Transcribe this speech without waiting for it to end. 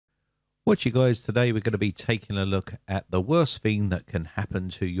What you guys, today we're going to be taking a look at the worst thing that can happen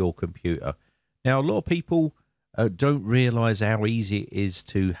to your computer. Now, a lot of people don't realize how easy it is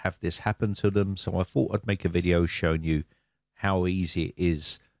to have this happen to them, so I thought I'd make a video showing you how easy it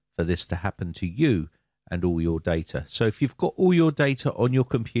is for this to happen to you and all your data. So if you've got all your data on your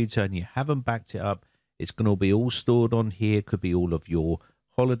computer and you haven't backed it up, it's going to be all stored on here. Could be all of your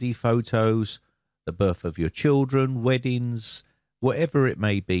holiday photos, the birth of your children, weddings, whatever it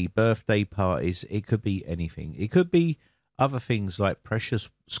may be, birthday parties. It could be anything. It could be other things like precious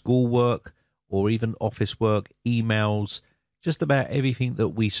schoolwork or even office work, emails, just about everything that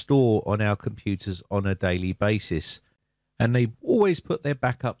we store on our computers on a daily basis. And they always put their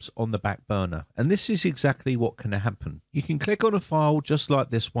backups on the back burner. And this is exactly what can happen. You can click on a file just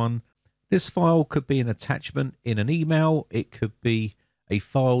like this one. This file could be an attachment in an email. It could be a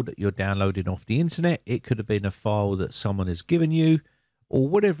file that you're downloading off the internet. It could have been a file that someone has given you, or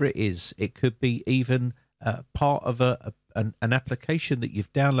whatever it is. It could be even part of an application that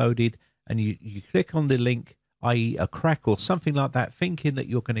you've downloaded, and you click on the link, i.e. a crack or something like that, thinking that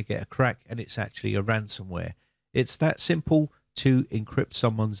you're going to get a crack, and it's actually a ransomware. It's that simple to encrypt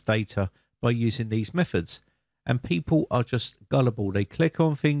someone's data by using these methods. And people are just gullible. They click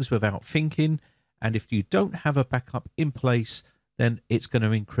on things without thinking, and if you don't have a backup in place, then it's going to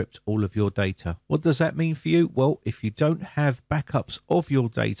encrypt all of your data. What does that mean for you? Well, if you don't have backups of your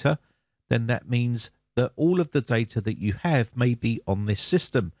data, then that means that all of the data that you have may be on this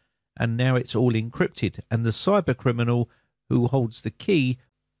system, and now it's all encrypted. And the cyber criminal who holds the key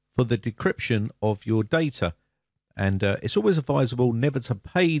for the decryption of your data. And it's always advisable never to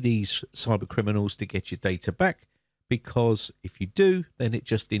pay these cyber criminals to get your data back, because if you do, then it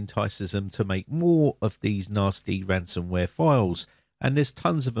just entices them to make more of these nasty ransomware files. And there's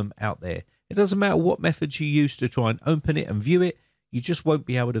tons of them out there. It doesn't matter what methods you use to try and open it and view it, you just won't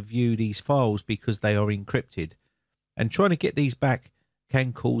be able to view these files because they are encrypted. And trying to get these back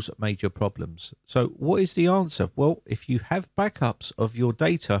can cause major problems. So what is the answer? Well, if you have backups of your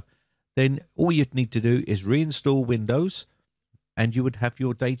data, then all you'd need to do is reinstall Windows, and you would have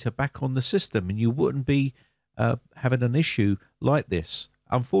your data back on the system, and you wouldn't be having an issue like this.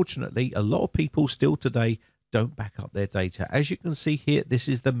 Unfortunately, a lot of people still today don't back up their data. As you can see here, this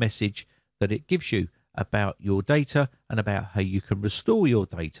is the message that it gives you about your data and about how you can restore your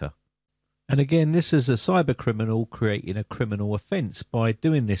data. And again, this is a cyber criminal creating a criminal offense by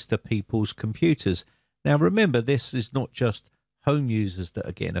doing this to people's computers. Now, remember, this is not just home users that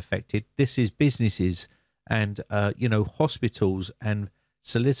are getting affected. This is businesses and, hospitals and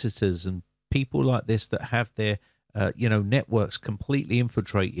solicitors and people like this that have their, networks completely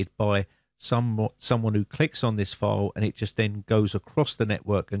infiltrated by someone who clicks on this file, and it just then goes across the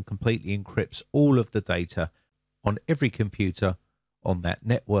network and completely encrypts all of the data on every computer on that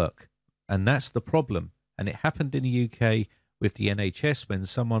network. And that's the problem. And it happened in the UK with the NHS when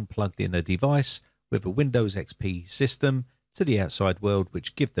someone plugged in a device with a Windows XP system to the outside world,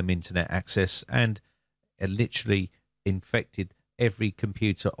 which give them internet access, and it literally infected every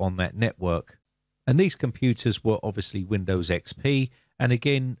computer on that network. And these computers were obviously Windows XP. And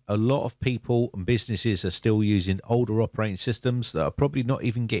again, a lot of people and businesses are still using older operating systems that are probably not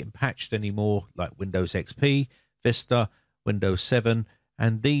even getting patched anymore, like Windows XP, Vista, Windows 7.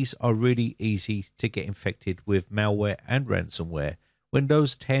 And these are really easy to get infected with malware and ransomware.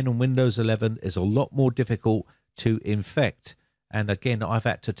 Windows 10 and Windows 11 is a lot more difficult to infect. And again, I've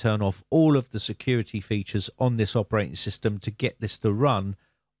had to turn off all of the security features on this operating system to get this to run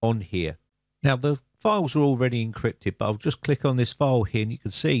on here. Now, the files are already encrypted, but I'll just click on this file here and you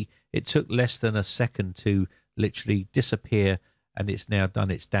can see it took less than a second to literally disappear, and it's now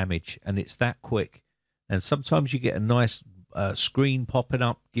done its damage, and it's that quick. And sometimes you get a nice screen popping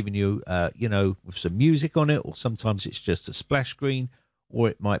up giving you, with some music on it, or sometimes it's just a splash screen, or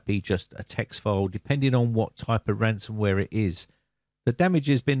it might be just a text file, depending on what type of ransomware it is. The damage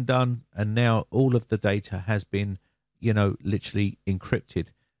has been done, and now all of the data has been, literally encrypted.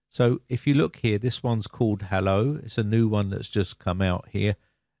 So if you look here, this one's called Hello. It's a new one that's just come out here,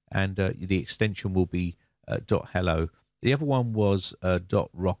 and the extension will be .hello. The other one was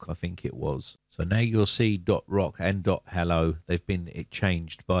 .rock, I think it was. So now you'll see .rock and .hello. They've been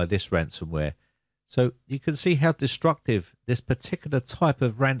changed by this ransomware. So you can see how destructive this particular type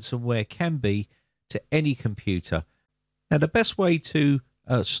of ransomware can be to any computer. Now, the best way to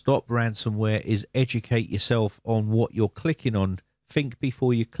stop ransomware is educate yourself on what you're clicking on. Think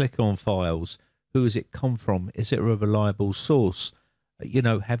before you click on files. Who has it come from? Is it a reliable source?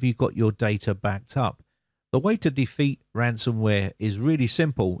 Have you got your data backed up? The way to defeat ransomware is really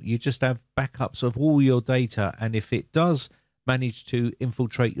simple. You just have backups of all your data, and if it does manage to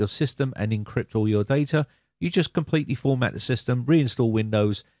infiltrate your system and encrypt all your data, you just completely format the system, reinstall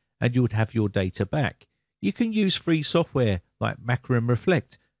Windows, and you would have your data back. You can use free software like Macrium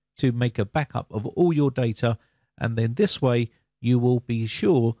Reflect to make a backup of all your data, and then this way you will be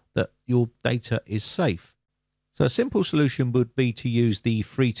sure that your data is safe. So a simple solution would be to use the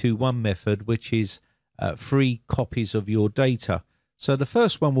 3-2-1 method, which is 3 copies of your data. So the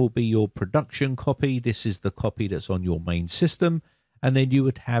first one will be your production copy. This is the copy that's on your main system. And then you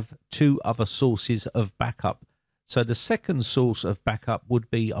would have 2 other sources of backup. So the second source of backup would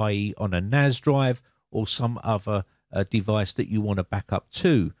be, i.e., on a NAS drive or some other device that you want to back up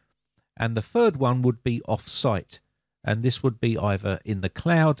to. And the third one would be off-site. And this would be either in the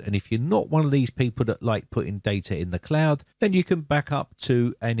cloud. And if you're not one of these people that like putting data in the cloud, then you can back up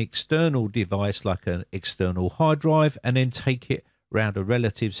to an external device like an external hard drive and then take it around a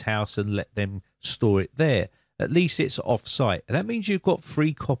relative's house and let them store it there. At least it's off-site. And that means you've got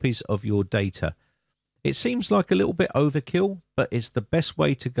 3 copies of your data. It seems like a little bit overkill, but it's the best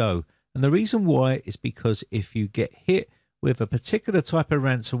way to go. And the reason why is because if you get hit with a particular type of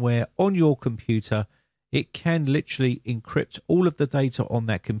ransomware on your computer, it can literally encrypt all of the data on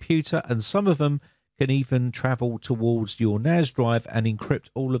that computer, and some of them can even travel towards your NAS drive and encrypt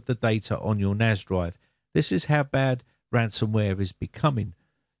all of the data on your NAS drive. This is how bad ransomware is becoming.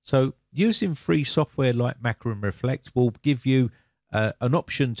 So using free software like Macrium Reflect will give you an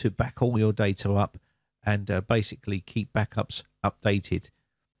option to back all your data up and basically keep backups updated.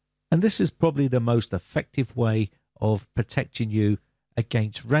 And this is probably the most effective way of protecting you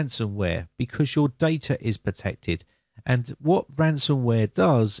against ransomware, because your data is protected. And what ransomware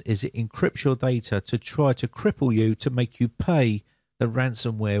does is it encrypts your data to try to cripple you, to make you pay the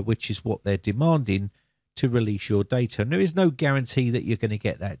ransomware, which is what they're demanding to release your data. And there is no guarantee that you're going to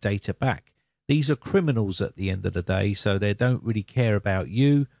get that data back. These are criminals at the end of the day, so they don't really care about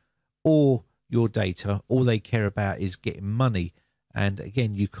you or your data. All they care about is getting money. And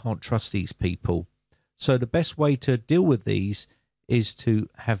again, you can't trust these people. So the best way to deal with these is to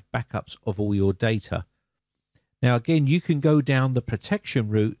have backups of all your data. Now, again, you can go down the protection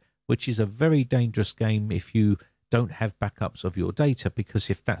route, which is a very dangerous game if you don't have backups of your data, because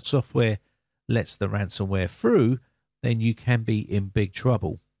if that software lets the ransomware through, then you can be in big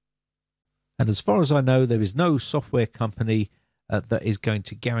trouble. And as far as I know, there is no software company that is going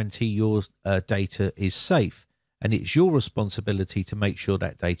to guarantee your data is safe. And it's your responsibility to make sure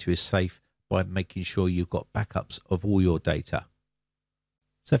that data is safe by making sure you've got backups of all your data.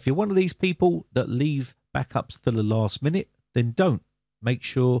 So if you're one of these people that leave backups to the last minute, then don't. Make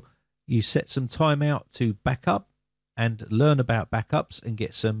sure you set some time out to back up and learn about backups and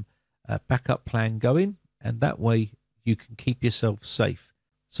get some backup plan going. And that way you can keep yourself safe.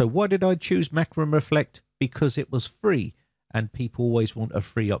 So why did I choose Macrium Reflect? Because it was free, and people always want a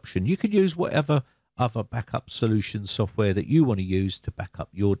free option. You could use whatever other backup solution software that you want to use to back up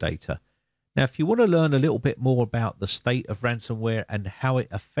your data. Now, if you want to learn a little bit more about the state of ransomware and how it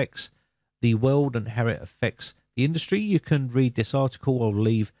affects the world and how it affects the industry, you can read this article. I'll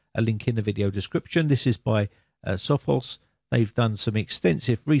leave a link in the video description. This is by Sophos. They've done some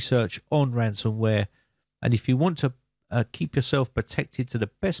extensive research on ransomware. And if you want to keep yourself protected to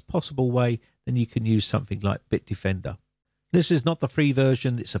the best possible way, then you can use something like Bitdefender. This is not the free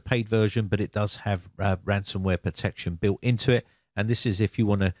version. It's a paid version, but it does have ransomware protection built into it. And this is if you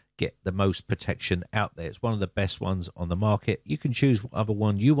want to get the most protection out there. It's one of the best ones on the market. You can choose whatever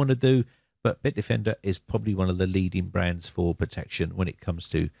one you want to do, but Bitdefender is probably one of the leading brands for protection when it comes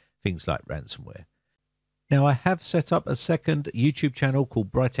to things like ransomware. Now, I have set up a second YouTube channel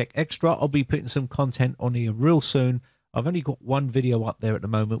called Britech Extra. I'll be putting some content on here real soon. I've only got one video up there at the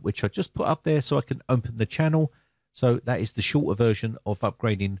moment, which I just put up there so I can open the channel. So that is the shorter version of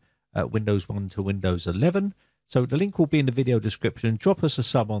upgrading Windows 1 to Windows 11. So the link will be in the video description. Drop us a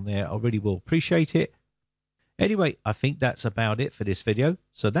sub on there. I really will appreciate it. Anyway, I think that's about it for this video.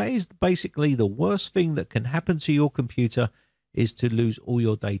 So that is basically the worst thing that can happen to your computer, is to lose all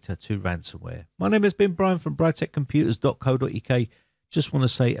your data to ransomware. My name has been Brian from britechcomputers.co.uk. Just want to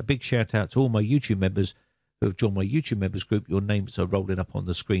say a big shout out to all my YouTube members who have joined my YouTube members group. Your names are rolling up on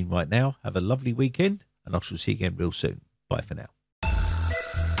the screen right now. Have a lovely weekend, and I shall see you again real soon. Bye for now.